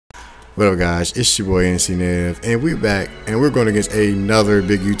What up, guys? It's your boy NCNative, and we're back, and we're going against another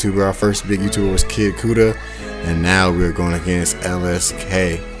big YouTuber. Our first big YouTuber was Kid Kuda, and now we're going against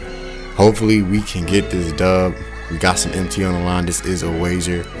LSK. Hopefully, we can get this dub. We got some MT on the line. This is a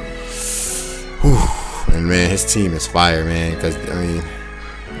wager. Whew. And man, his team is fire, man. Because I mean,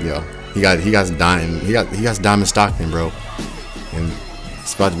 yo, he got Diamond Stockton, bro, and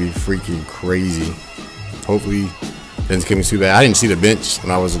it's about to be freaking crazy. Hopefully. Doesn't kill me too bad. I didn't see the bench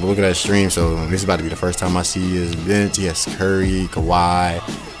when I was looking at the stream, so this is about to be the first time I see his bench. He has Curry, Kawhi,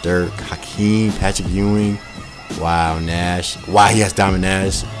 Dirk, Hakeem, Patrick Ewing. Wow, Nash. Wow, he has Diamond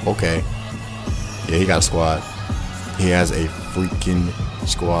Nash. Okay. Yeah, he got a squad. He has a freaking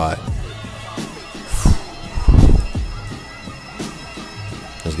squad.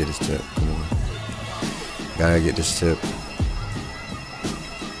 Let's get this tip. Come on. Gotta get this tip.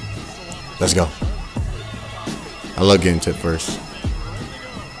 Let's go. I love getting tip first.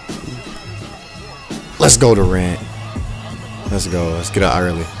 Let's go to Rant. Let's go. Let's get out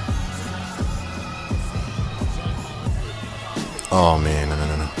early. Oh man, no.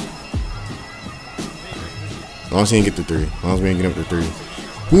 As long as he didn't get the three. As long as we didn't get him the three.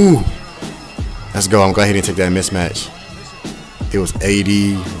 Woo! Let's go. I'm glad he didn't take that mismatch. It was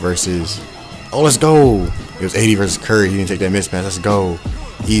AD versus. Oh, let's go. It was AD versus Curry. He didn't take that mismatch. Let's go.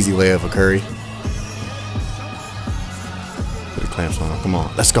 Easy layup for Curry. Clamps on him. Come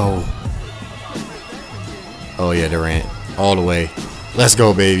on, let's go. Oh yeah, Durant all the way. Let's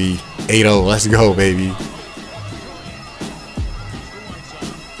go, baby. 8-0. Let's go, baby.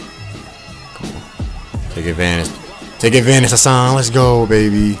 Come on. Take advantage. Take advantage, Hassan. Let's go,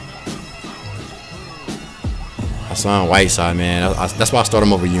 baby. Hassan Whiteside, man. That's why I start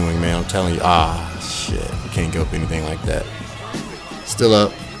him over Ewing, man. I'm telling you. Ah, shit. You can't give up anything like that. Still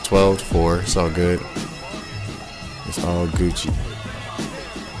up 12-4. It's all good. It's all Gucci.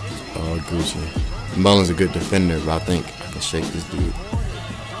 It's all Gucci. Mullen's a good defender, but I think I can shake this dude.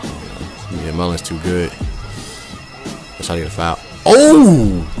 Yeah, Mullen's too good. Let's try to get a foul.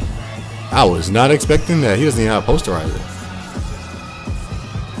 Oh! I was not expecting that. He doesn't even have a posterizer.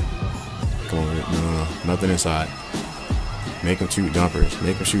 Come on, no. Nothing inside. Make him shoot jumpers.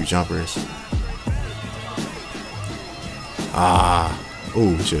 Make him shoot jumpers. Ah.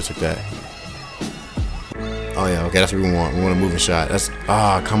 Ooh, we should have took that. Oh yeah, okay, that's what we want. We want a moving shot. That's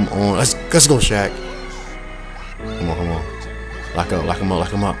come on. Let's go, Shaq. Come on. Lock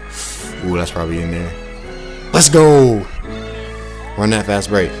him up. Ooh, that's probably in there. Let's go. Run that fast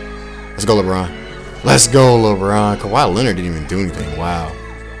break. Let's go, LeBron. Let's go, LeBron. Kawhi Leonard didn't even do anything. Wow.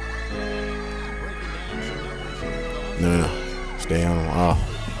 No. Stay on him. Oh.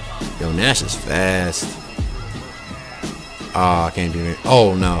 Yo, Nash is fast. Oh, I can't do it.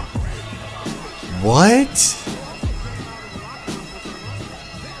 Oh no. What?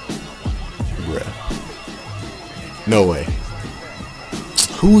 Bruh. No way.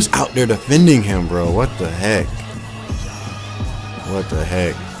 Who's out there defending him, bro? What the heck? What the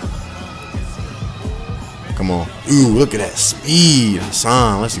heck? Come on. Ooh, look at that speed.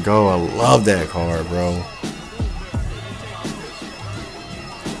 Hassan, let's go. I love that card, bro.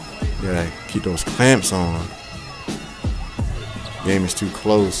 You gotta keep those clamps on. Game is too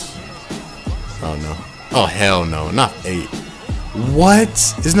close. Oh no. Oh hell no. Not 8. What?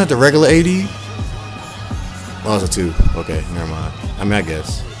 Isn't that the regular 80? Oh, it's a 2. Okay, never mind. I mean, I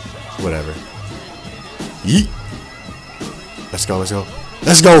guess. Whatever. Yeet. Let's go.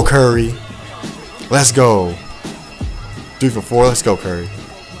 Let's go, Curry. Let's go. 3 for 4. Let's go, Curry.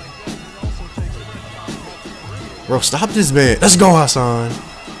 Bro, stop this man. Let's go, Hassan.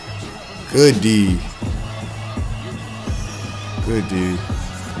 Good D. Good dude.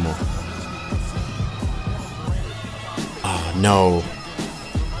 Come on. Oh, no.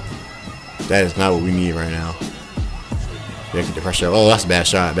 That is not what we need right now. Yeah, get the pressure up. Oh, that's a bad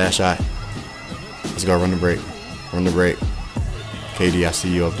shot. Bad shot. Let's go. Run the break. Run the break. KD, I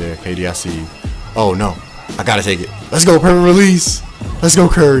see you up there. KD, I see you. Oh, no. I got to take it. Let's go. Perfect release. Let's go,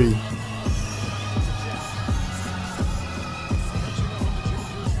 Curry.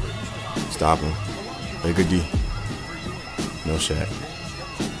 Stop him. Play good D. No Shaq.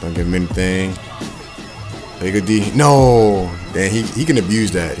 Don't give him anything. Play good D. No! Damn, he can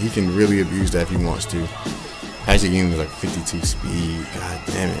abuse that. He can really abuse that if he wants to. Patrick Ewing is like 52 speed. God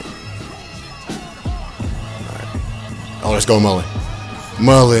damn it. Alright. Oh, let's go, Mullen.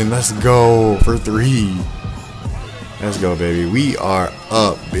 Mullen, let's go for 3. Let's go, baby. We are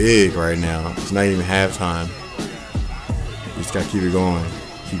up big right now. It's not even halftime. We just gotta keep it going.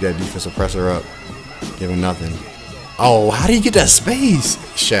 Keep that defensive pressure up. Give him nothing. Oh, how do you get that space?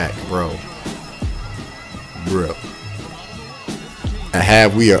 Shaq, bro. At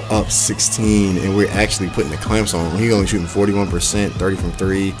half, we are up 16, and we're actually putting the clamps on. He's only shooting 41%, 30 from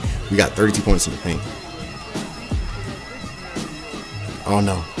 3. We got 32 points in the paint. Oh,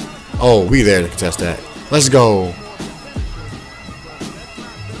 no. Oh, we there to contest that. Let's go.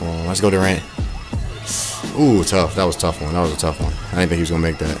 Oh, let's go, Durant. Ooh, tough. That was a tough one. That was a tough one. I didn't think he was going to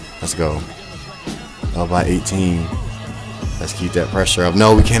make that. Let's go. Up by 18. Let's keep that pressure up.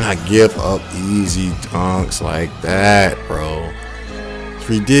 No, we cannot give up easy dunks like that, bro. It's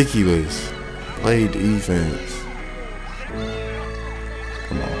ridiculous. Play defense.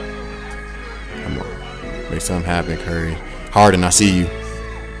 Come on. Come on. Make something happen, Curry. Harden, I see you.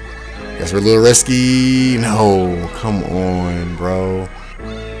 Guess we're a little risky. No. Come on, bro.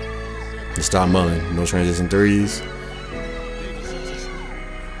 Just stop mulling. No transition threes.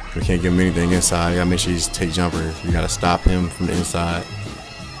 We can't give him anything inside. You gotta make sure you take jumpers. We gotta stop him from the inside.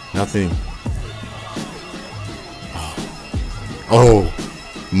 Nothing. Oh,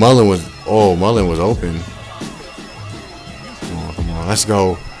 Mullen was open. Come on. Let's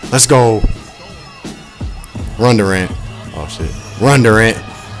go. Let's go. Run Durant. Oh shit. Run Durant.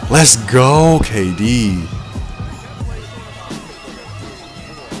 Let's go, KD.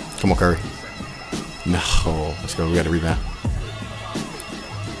 Come on, Curry. No. Let's go. We got to rebound.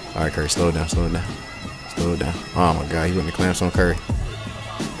 All right, Curry. Slow it down. Slow it down. Slow it down. Oh my God. He putting the clamps on Curry.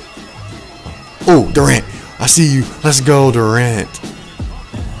 Oh, Durant. I see you. Let's go, Durant.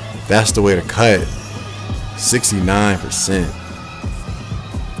 That's the way to cut. 69%.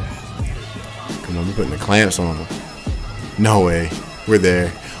 Come on. We're putting the clamps on him. No way. We're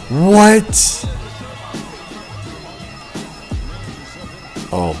there. What?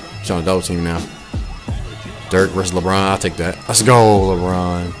 Oh, he's on a double team now. Dirk versus LeBron. I'll take that. Let's go,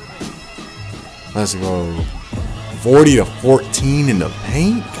 LeBron. Let's go. 40-14 in the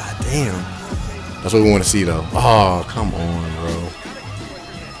paint? God damn. That's what we want to see, though. Oh, come on, bro.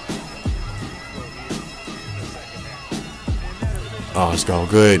 Oh, let's go.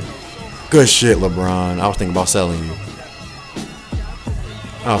 Good. Good shit, LeBron. I was thinking about selling you.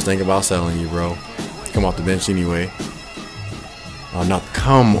 I was thinking about selling you, bro. Come off the bench anyway. Oh no!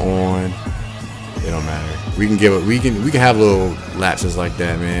 Come on. It don't matter. We can give it. We can have little lapses like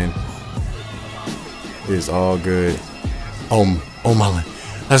that, man. It's all good. Oh, Mullen.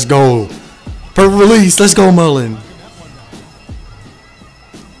 Let's go. Perfect release. Let's go, Mullen.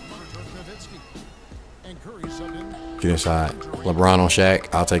 Get inside. LeBron on Shaq.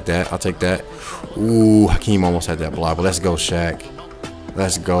 I'll take that. I'll take that. Ooh, Hakeem almost had that block, but let's go, Shaq.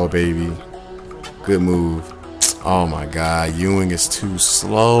 Let's go, baby. Good move. Oh my God, Ewing is too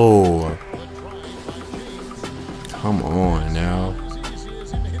slow. Come on now.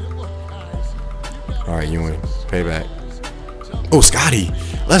 All right, Ewing, payback. Oh, Scotty,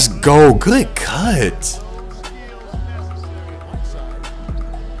 let's go. Good cut.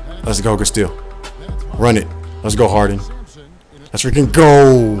 Let's go, good steal. Run it. Let's go, Harden. Let's freaking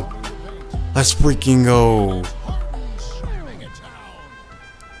go. Let's freaking go.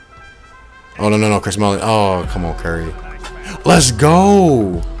 Oh, no, Chris Mullen. Oh, come on, Curry. Let's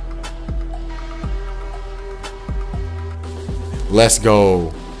go. Let's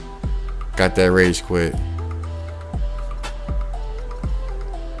go. Got that rage quit.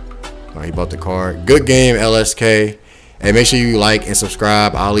 Oh, he bought the card. Good game, LSK. And make sure you like and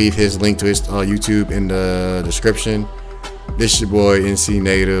subscribe. I'll leave his link to his YouTube in the description. This is your boy,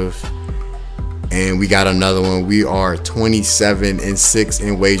 NCNative. And we got another one. We are 27-6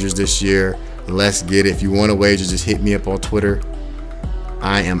 in wagers this year. Let's get it. If you want to wager, just hit me up on Twitter.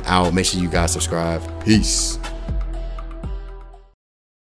 I am out. Make sure you guys subscribe. Peace.